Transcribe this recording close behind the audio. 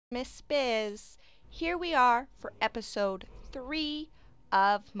Miss Bizz. Here we are for episode 3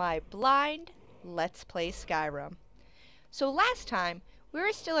 of my blind Let's Play Skyrim. So last time, we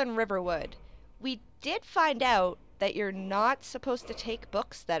were still in Riverwood. We did find out that you're not supposed to take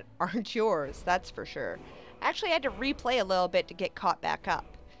books that aren't yours, that's for sure. I actually had to replay a little bit to get caught back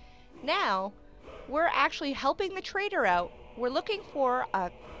up. Now, we're actually helping the trader out. We're looking for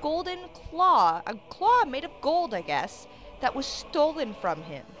a golden claw, a claw made of gold, I guess, that was stolen from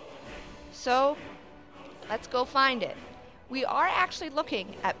him. So, let's go find it. We are actually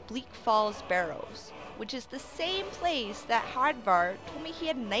looking at Bleak Falls Barrow, which is the same place that Hadvar told me he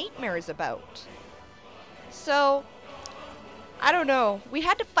had nightmares about. So, I don't know. We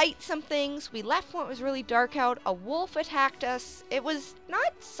had to fight some things. We left when it was really dark out. A wolf attacked us. It was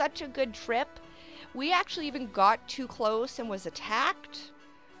not such a good trip. We actually even got too close and was attacked.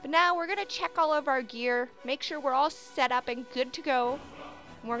 But now we're going to check all of our gear, make sure we're all set up and good to go.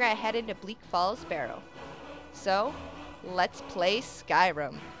 And we're going to head into Bleak Falls Barrow. So, let's play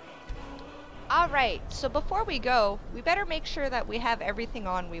Skyrim. Alright, so before we go, we better make sure that we have everything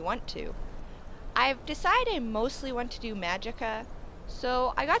on we want to. I've decided I mostly want to do magicka,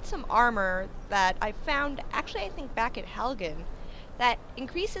 so I got some armor that I found, actually I think back at Helgen, that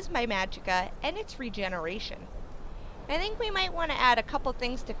increases my magicka and its regeneration. I think we might want to add a couple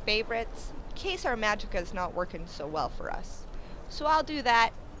things to favorites, in case our magicka is not working so well for us. So I'll do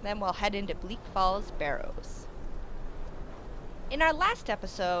that, then we'll head into Bleak Falls Barrow. In our last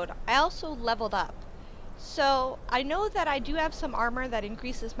episode, I also leveled up. So I know that I do have some armor that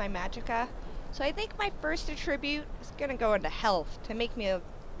increases my magicka, so I think my first attribute is going to go into health to make me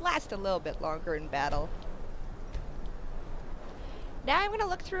last a little bit longer in battle. Now I'm going to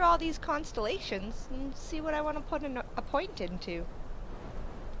look through all these constellations and see what I want to put a point into.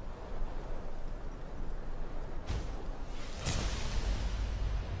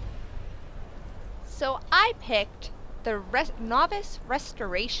 So I picked the Novice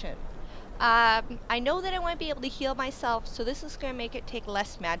Restoration. I know that I won't be able to heal myself, so this is going to make it take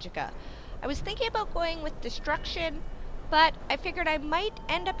less magicka. I was thinking about going with Destruction, but I figured I might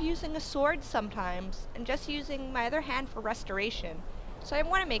end up using a sword sometimes, and just using my other hand for Restoration. So I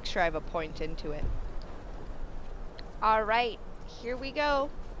want to make sure I have a point into it. Alright, here we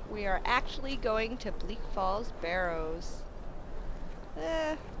go. We are actually going to Bleak Falls Barrow.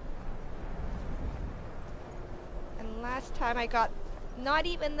 And last time I got not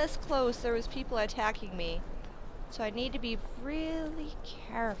even this close, there was people attacking me. So I need to be really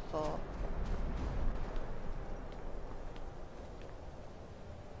careful.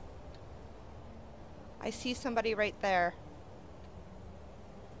 I see somebody right there.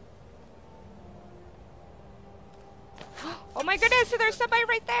 Oh my goodness, there's somebody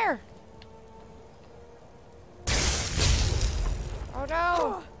right there! Oh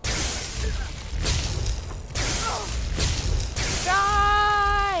no!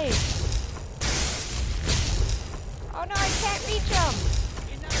 Die! Oh no, I can't reach him!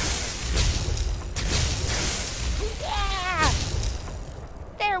 Yeah!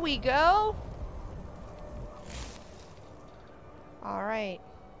 There we go! Alright.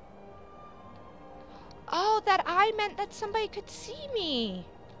 Oh, that eye meant that somebody could see me!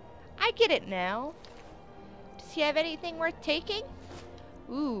 I get it now. Does he have anything worth taking?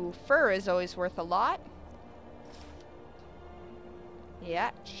 Ooh, fur is always worth a lot.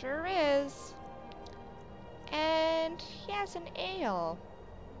 Yeah, sure is. And he has an ale.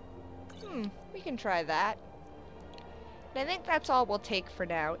 We can try that. And I think that's all we'll take for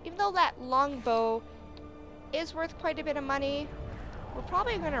now. Even though that longbow is worth quite a bit of money, we're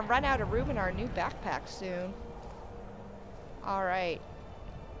probably going to run out of room in our new backpack soon. Alright.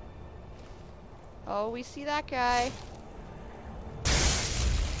 Oh, we see that guy.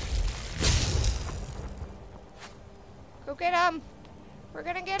 Go get him! We're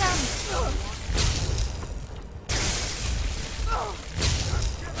gonna get him!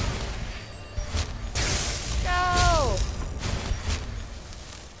 Go!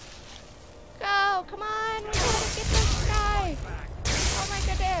 Go! Come on! We gotta get this guy! Oh my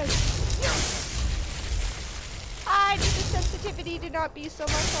goodness! I need the sensitivity to not be so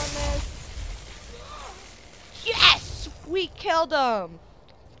much on this. Yes! We killed him!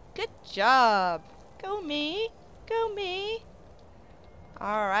 Good job! Go me! Go me!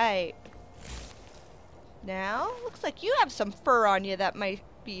 Alright. Now, looks like you have some fur on you that might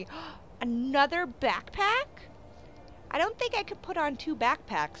be... Another backpack? I don't think I could put on 2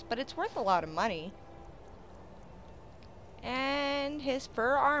 backpacks, but it's worth a lot of money. And his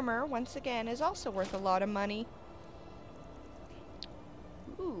fur armor, once again, is also worth a lot of money.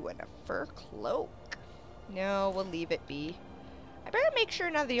 Ooh, and a fur cloak. No, we'll leave it be. I better make sure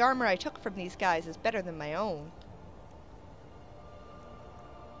none of the armor I took from these guys is better than my own.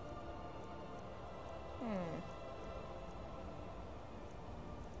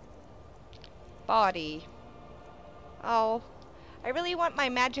 Body. Oh, I really want my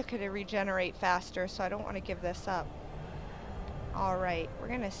magicka to regenerate faster, so I don't want to give this up. Alright, we're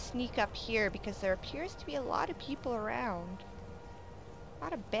gonna sneak up here because there appears to be a lot of people around. A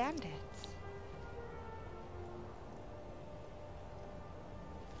lot of bandits.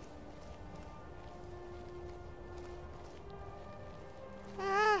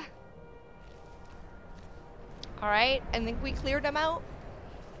 Ah! Alright, I think we cleared them out.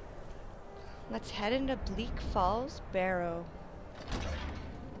 Let's head into Bleak Falls Barrow.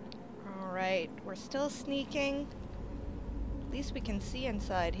 Alright, we're still sneaking. At least we can see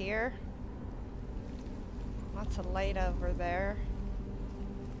inside here. Lots of light over there.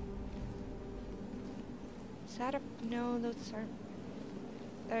 Is that a... no, those aren't...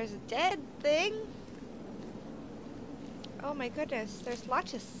 There's a dead thing? Oh my goodness, there's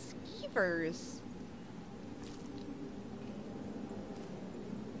lots of skeevers.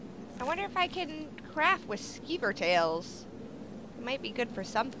 I wonder if I can craft with skeever tails. It might be good for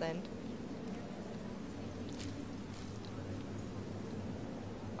something.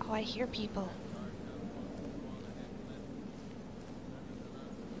 Oh, I hear people.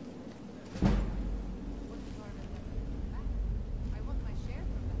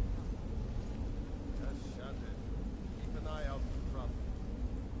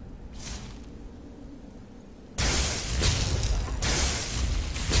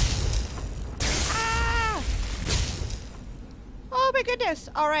 Oh my goodness!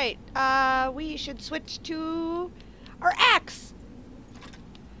 Alright, we should switch to our axe!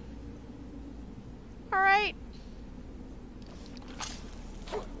 Alright.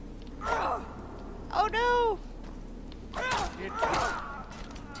 Oh no!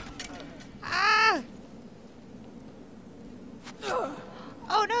 Ah!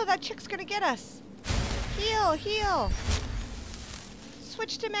 Oh no, that chick's gonna get us! Heal, heal!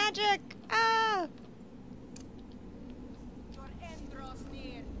 Switch to magic! Ah!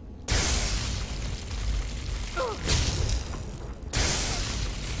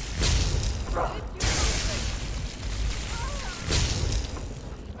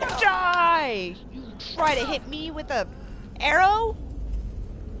 Die! You try to hit me with a arrow?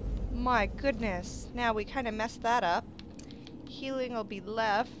 My goodness. Now we kind of messed that up. Healing will be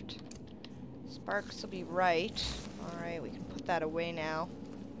left. Sparks will be right. Alright, we can put that away now.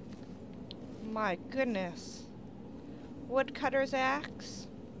 My goodness. Woodcutter's axe?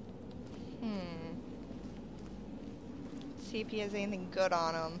 Let's see if he has anything good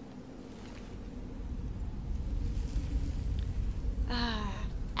on him.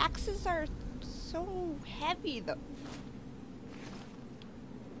 Axes are so heavy though.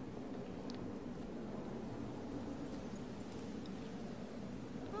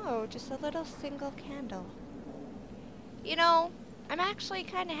 Oh, just a little single candle. You know, I'm actually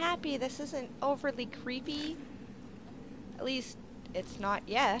kind of happy this isn't overly creepy. At least, it's not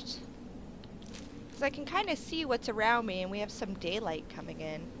yet. Because I can kind of see what's around me and we have some daylight coming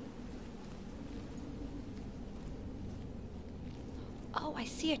in. Oh, I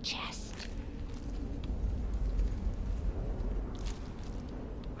see a chest.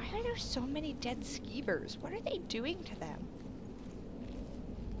 Why are there so many dead skeevers? What are they doing to them?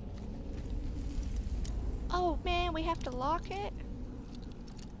 Oh man, we have to lock it?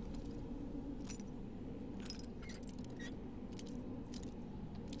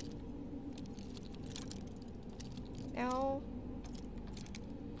 No.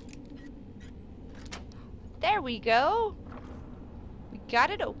 There we go. We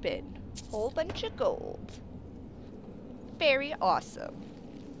got it open. Whole bunch of gold. Very awesome.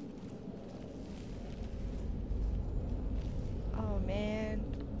 Oh man.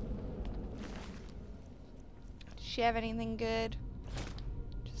 Does she have anything good?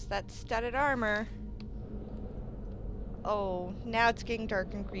 Just that studded armor. Oh, now it's getting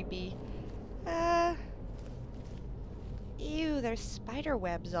dark and creepy. Ew, there's spider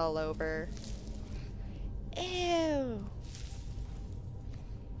webs all over. Ew.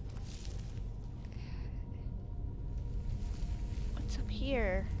 What's up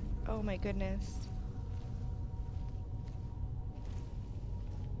here? Oh my goodness.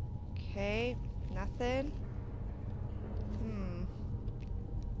 Okay, nothing.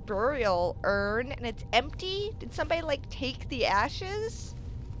 Burial urn, and it's empty? Did somebody like take the ashes?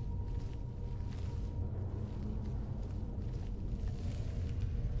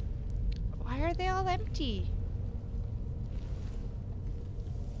 Why are they all empty?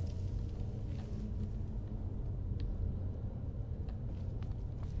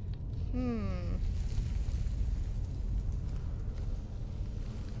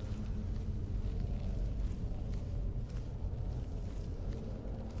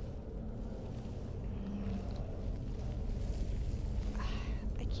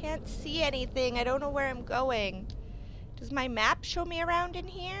 can't see anything. I don't know where I'm going. Does my map show me around in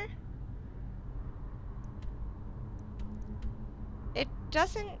here? It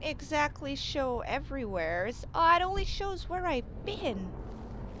doesn't exactly show everywhere. Oh, it only shows where I've been.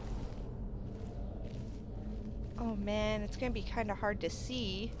 Oh man, it's gonna be kind of hard to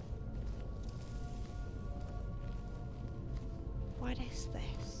see. What is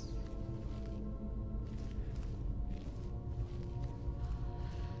this?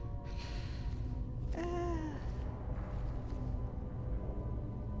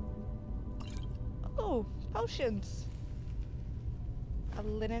 Oh, potions. A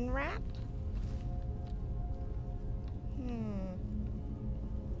linen wrap?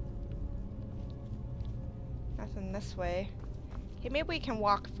 Nothing this way. Okay, maybe we can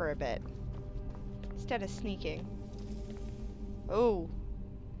walk for a bit instead of sneaking. Oh,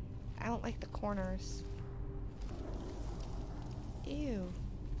 I don't like the corners. Ew.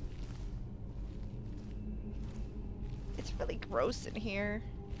 It's really gross in here.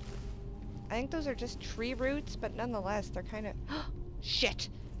 I think those are just tree roots, but nonetheless, they're kind of... Shit!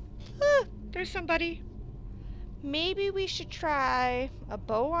 Ah, there's somebody. Maybe we should try a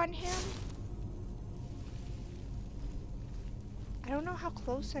bow on him? I don't know how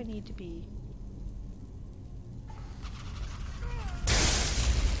close I need to be.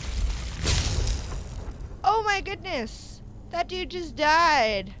 Oh my goodness! That dude just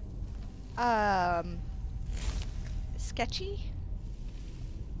died. Sketchy?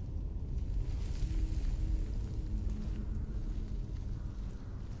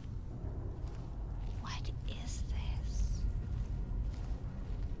 What is this?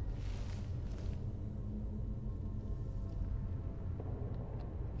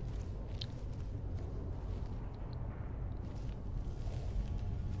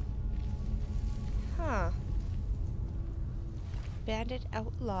 Huh. Bandit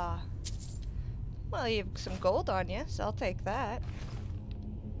outlaw. Well, you have some gold on you, so I'll take that.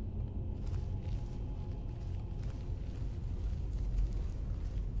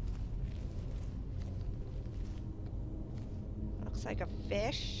 Looks like a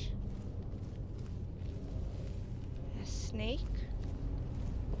fish. A snake.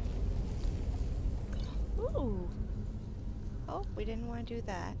 Ooh. Oh, we didn't want to do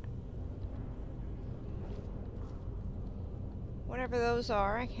that. Whatever those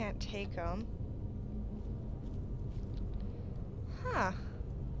are, I can't take them. Huh.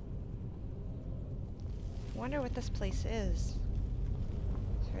 Wonder what this place is.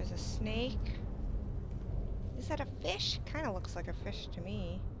 So there's a snake. Is that a fish? Kind of looks like a fish to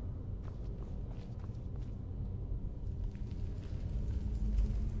me.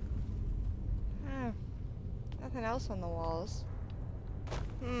 Huh. Nothing else on the walls.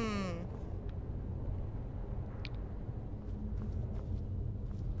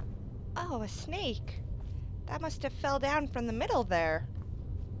 Oh, a snake. That must have fell down from the middle there.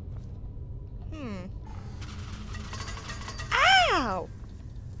 Ow!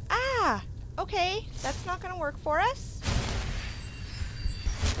 Ah! Okay, that's not gonna work for us.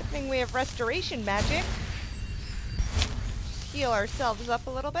 Good thing we have restoration magic. Just heal ourselves up a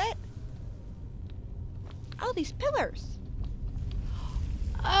little bit. Oh, these pillars.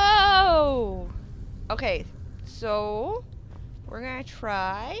 Oh! Okay, so we're gonna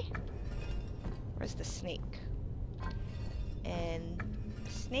try... Where's the snake? And the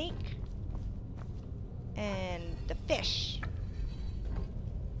snake. And the fish.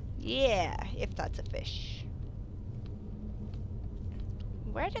 Yeah, if that's a fish.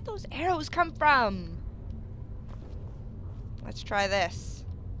 Where did those arrows come from? Let's try this.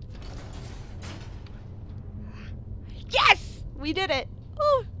 Yes! We did it!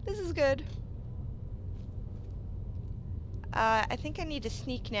 Oh, this is good. I think I need to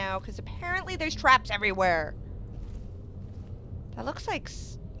sneak now, because apparently there's traps everywhere. That looks like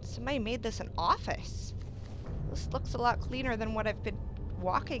somebody made this an office. This looks a lot cleaner than what I've been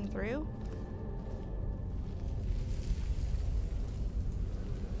walking through.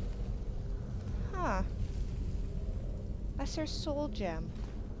 Huh. Lesser soul gem.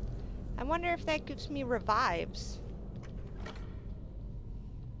 I wonder if that gives me revives.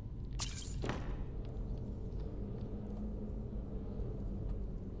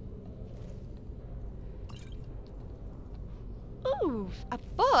 Ooh, a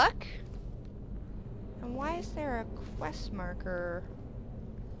book? And why is there a quest marker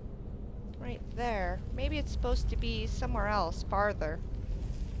right there? Maybe it's supposed to be somewhere else, farther.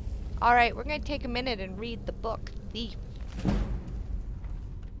 Alright, we're gonna take a minute and read the book, Thief.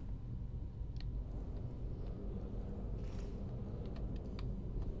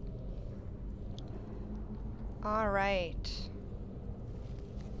 Alright.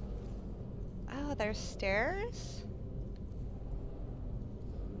 Oh, there's stairs?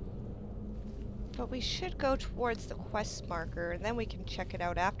 But we should go towards the quest marker, and then we can check it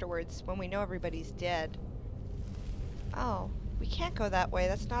out afterwards when we know everybody's dead. Oh, we can't go that way.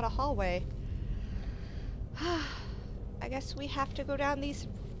 That's not a hallway. I guess we have to go down these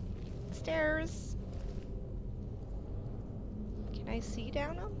stairs. Can I see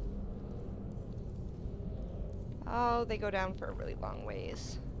down them? Oh, they go down for a really long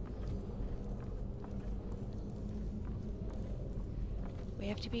ways. We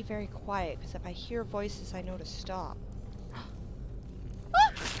have to be very quiet, because if I hear voices, I know to stop. Ah!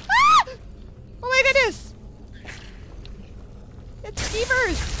 Ah! Oh my goodness! It's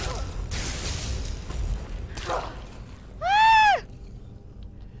skeevers! Ah!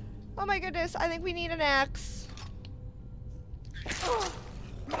 Oh my goodness, I think we need an axe.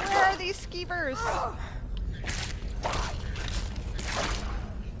 Where are these skeevers?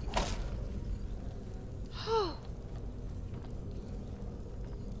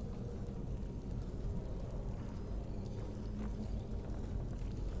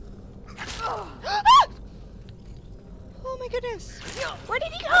 Oh my goodness! Where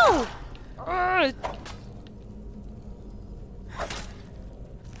did he go?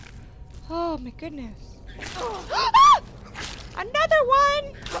 Oh my goodness! Another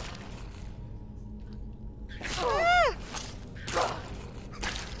one!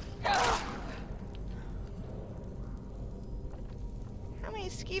 How many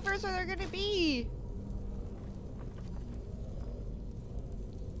skeevers are there gonna be?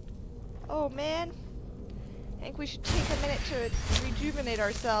 Oh man. I think we should take a minute to rejuvenate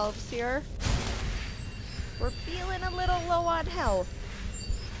ourselves here. We're feeling a little low on health.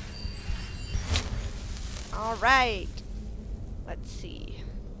 Alright. Let's see.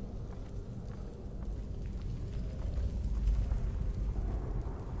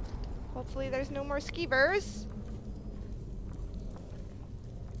 Hopefully there's no more skeevers.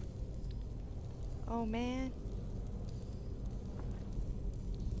 Oh man.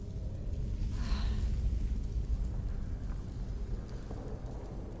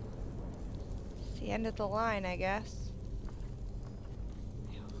 It's the end of the line, I guess.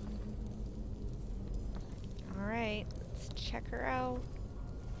 Alright, let's check her out.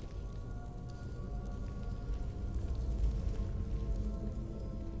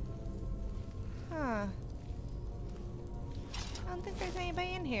 Huh. I don't think there's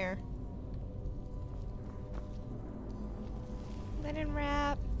anybody in here. Linen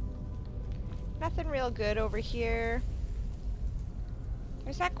wrap. Nothing real good over here.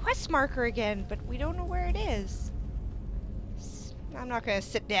 There's that quest marker again, but we don't know where it is. I'm not going to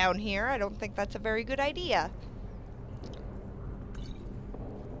sit down here. I don't think that's a very good idea.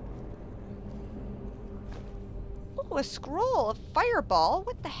 Oh, a scroll, a fireball.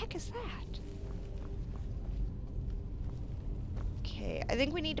 What the heck is that? Okay, I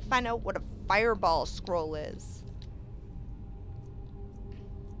think we need to find out what a fireball scroll is.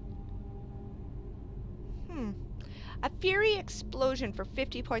 A fury explosion for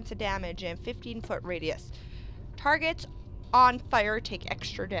 50 points of damage and 15-foot radius. Targets on fire take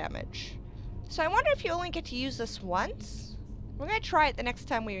extra damage. So I wonder if you only get to use this once? We're going to try it the next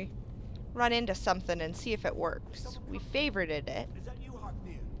time we run into something and see if it works. We favorited it. Is that you,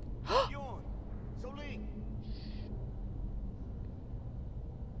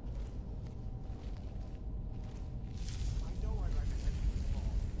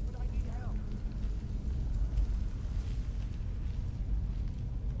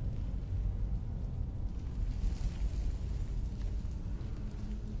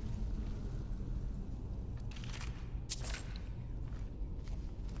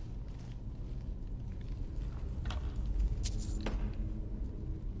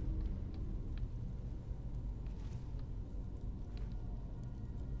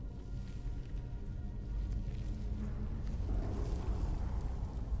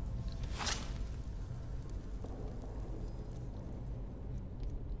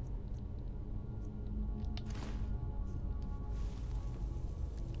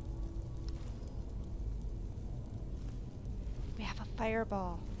 We have a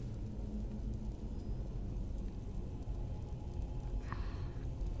fireball.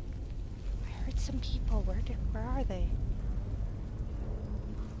 I heard some people. Where are they?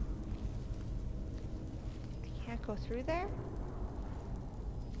 I can't go through there?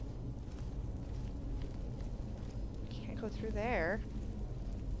 Can't go through there.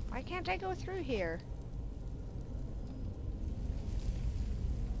 Why can't I go through here?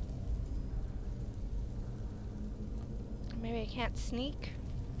 Maybe I can't sneak?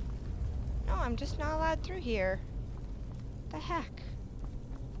 No, I'm just not allowed through here. The heck?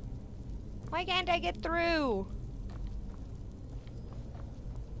 Why can't I get through?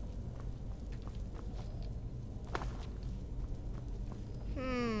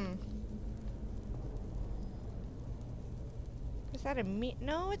 Is that a mirror?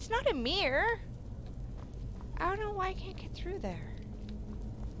 No, it's not a mirror. I don't know why I can't get through there.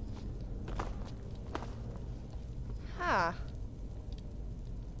 Huh.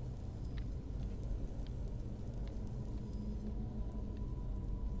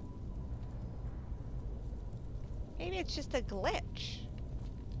 Maybe it's just a glitch.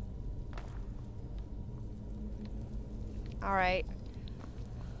 Alright.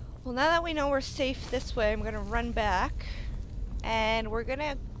 Well, now that we know we're safe this way, I'm gonna run back. And we're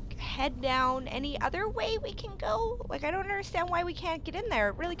gonna head down any other way we can go. Like, I don't understand why we can't get in there.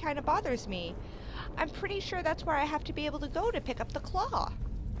 It really kind of bothers me. I'm pretty sure that's where I have to be able to go to pick up the claw.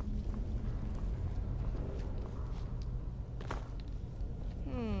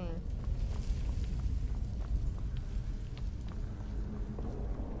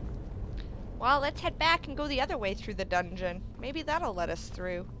 Well, let's head back and go the other way through the dungeon. Maybe that'll let us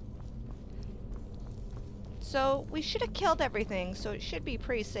through. So, we should have killed everything, so it should be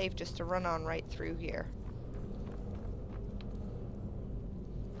pretty safe just to run on right through here.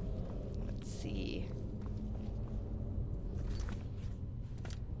 Let's see.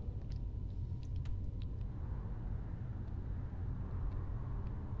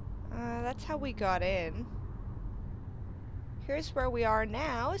 That's how we got in. Here's where we are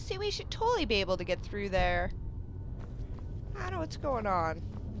now. See, we should totally be able to get through there. I don't know what's going on.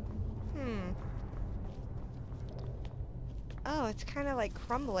 Oh, it's kind of like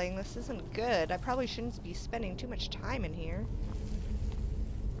crumbling. This isn't good. I probably shouldn't be spending too much time in here.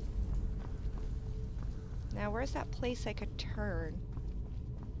 Now, where's that place I could turn?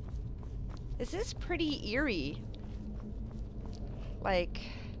 This is pretty eerie. Like,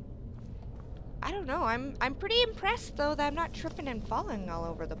 I don't know. I'm pretty impressed, though, that I'm not tripping and falling all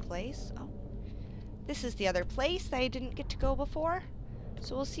over the place. Oh, this is the other place that I didn't get to go before.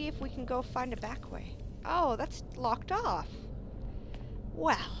 So we'll see if we can go find a back way. Oh, that's locked off.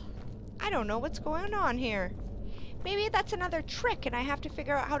 Well, I don't know what's going on here. Maybe that's another trick and I have to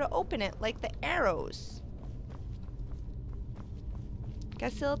figure out how to open it, like the arrows.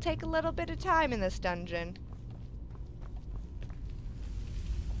 Guess it'll take a little bit of time in this dungeon.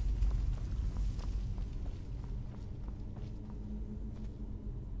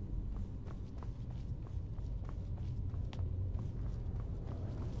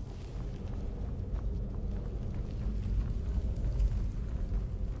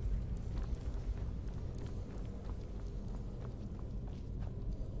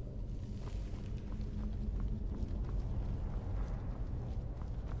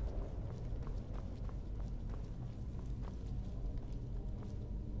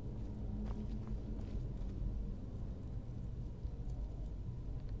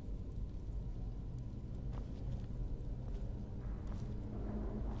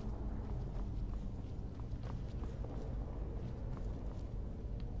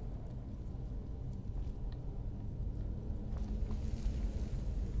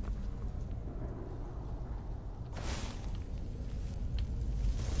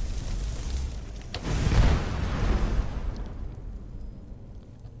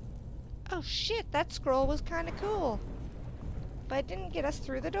 Oh shit, that scroll was kind of cool. But it didn't get us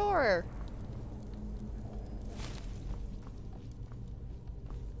through the door.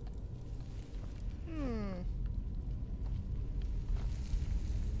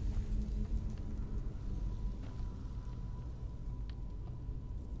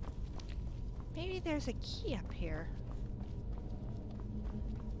 Maybe there's a key up here.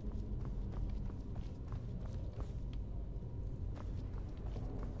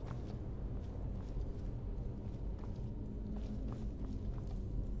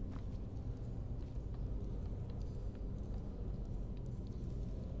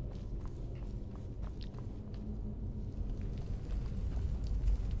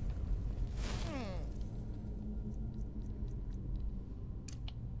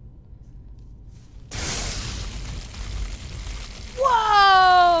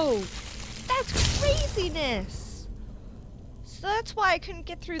 Craziness! So that's why I couldn't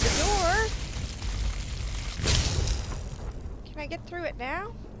get through the door. Can I get through it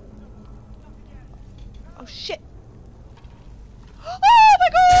now? Oh shit! Oh my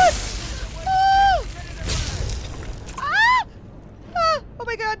god! Oh! Ah! Ah! Oh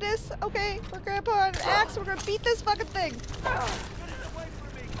my goodness! Okay, we're gonna put on an axe. We're gonna beat this fucking thing. Ah!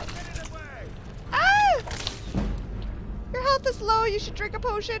 Your health is low. You should drink a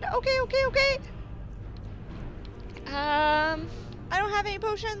potion. Okay. I don't have any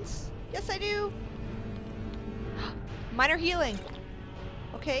potions. Yes, I do. Minor healing.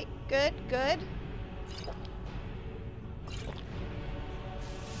 Okay, good, good.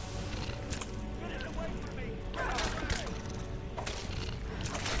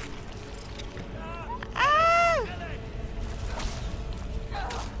 Ah!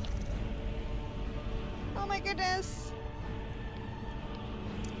 Oh my goodness.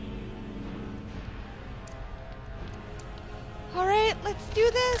 All right, let's do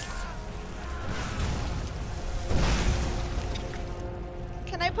this.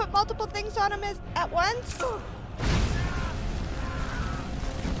 Can I put multiple things on him at once?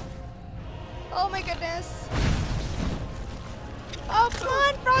 Oh my goodness. Oh, come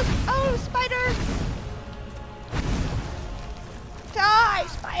on, Frost. Oh, spider. Die,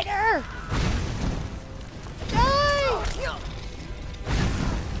 spider. Die.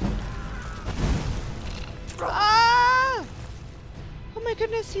 Ah! Oh my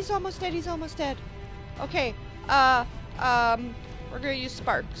goodness, he's almost dead. He's almost dead. Okay. We're gonna use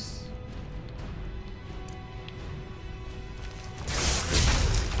sparks.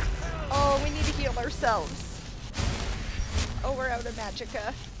 Oh, we need to heal ourselves. Oh, we're out of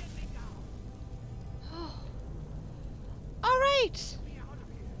magicka. Oh. All right.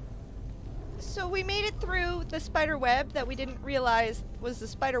 So we made it through the spider web that we didn't realize was the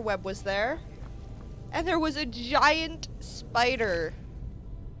spider web was there. And there was a giant spider.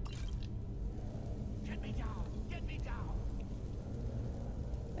 Get me down! Get me down!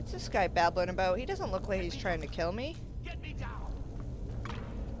 What's this guy babbling about? He doesn't look like he's trying to kill me. Get me down!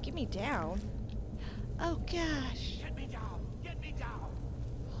 Get me down? Oh gosh. Get me down! Get me down!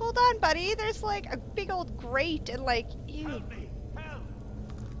 Hold on, buddy. There's like a big old grate and like, ew, Help me! Help!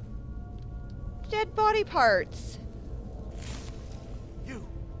 dead body parts. You!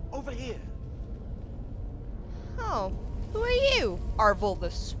 Over here! Oh, who are you? Arvel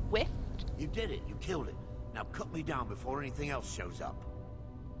the Swift? You did it. You killed it. Now cut me down before anything else shows up.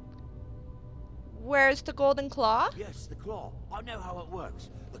 Where's the golden claw? Yes, the claw. I know how it works.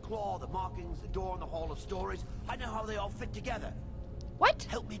 The claw, the markings, the door in the Hall of Stories. I know how they all fit together. What?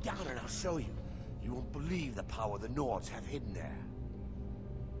 Help me down and I'll show you. You won't believe the power the Nords have hidden there.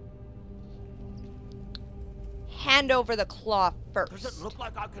 Hand over the claw first. Does it look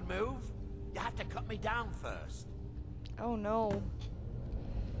like I can move? You have to cut me down first. Oh no.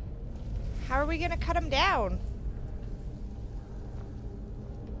 How are we gonna cut him down?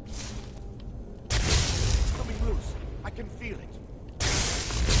 It's coming loose. I can feel it.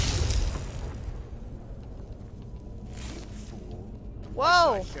 You fool.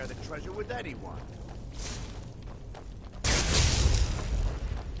 Whoa! I share the treasure with anyone.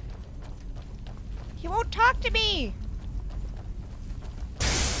 He won't talk to me!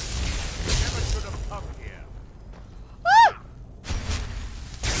 Never should have come here. Ah!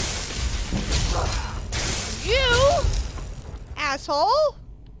 You! Asshole!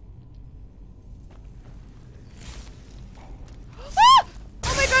 Ah!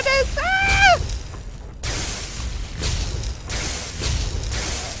 Oh my goodness! Ah!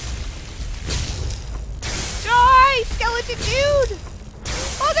 Die, skeleton dude!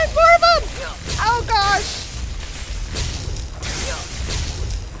 Oh, there's more of them! Oh gosh!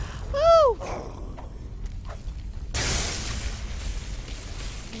 Woo!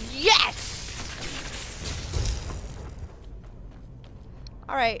 Yes!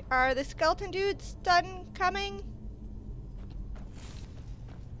 Alright, are the skeleton dudes done coming?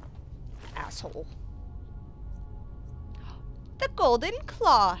 Asshole. The golden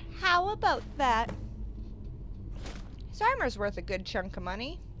claw. How about that? His armor's worth a good chunk of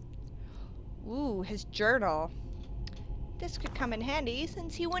money. Ooh, his journal. This could come in handy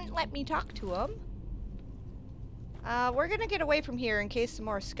since he wouldn't let me talk to him. We're gonna get away from here in case some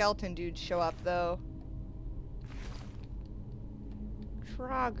more skeleton dudes show up, though.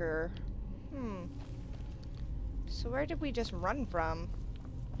 Trogger. So where did we just run from?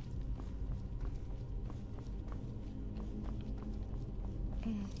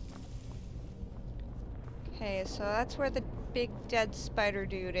 Okay, so that's where the big dead spider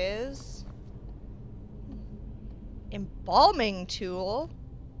dude is. Embalming tool?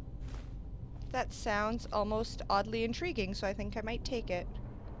 That sounds almost oddly intriguing, so I think I might take it.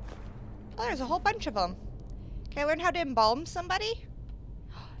 Oh, there's a whole bunch of them. Can I learn how to embalm somebody?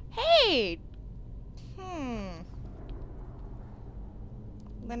 Hey!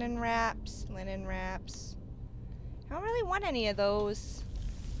 Linen wraps, linen wraps. I don't really want any of those.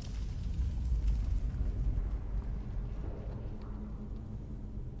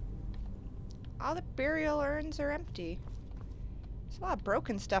 All the burial urns are empty. There's a lot of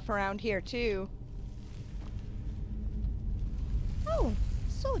broken stuff around here, too. Oh,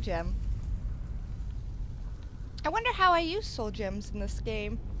 soul gem. I wonder how I use soul gems in this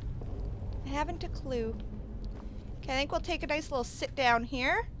game. I haven't a clue. Okay, I think we'll take a nice little sit down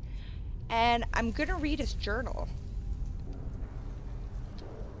here. And I'm gonna read his journal.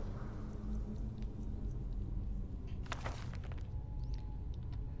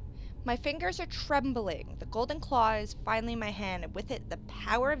 My fingers are trembling. The golden claw is finally in my hand, and with it the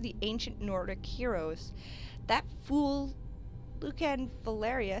power of the ancient Nordic heroes. That fool Lucan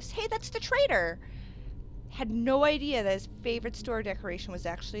Valerius, hey, that's the traitor! Had no idea that his favorite store decoration was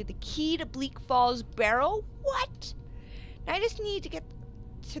actually the key to Bleak Falls Barrow? What? Now I just need to get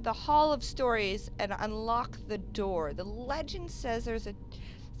to the Hall of Stories and unlock the door. The legend says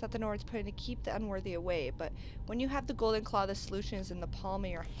that the Nords put in to keep the unworthy away, but when you have the golden claw, the solution is in the palm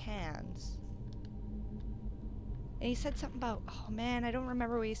of your hands. And he said something about, oh man, I don't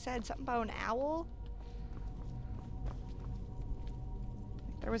remember what he said. Something about an owl?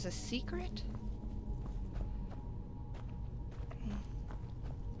 There was a secret?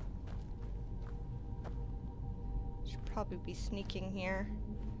 Should probably be sneaking here.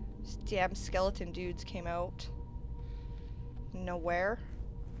 These damn skeleton dudes came out. Nowhere.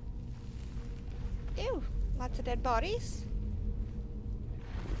 Ew, lots of dead bodies.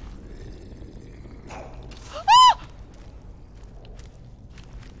 Ah!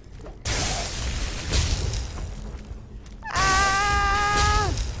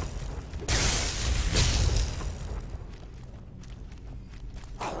 Ah!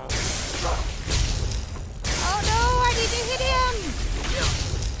 Oh no, I need to hit him!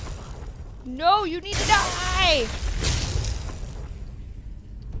 No, you need to die!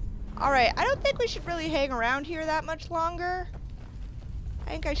 Alright, I don't think we should really hang around here that much longer.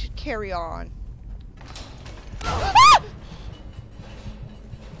 I think I should carry on. Ah!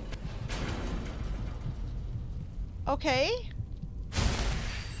 Okay. I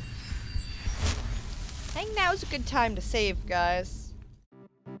think now's a good time to save, guys.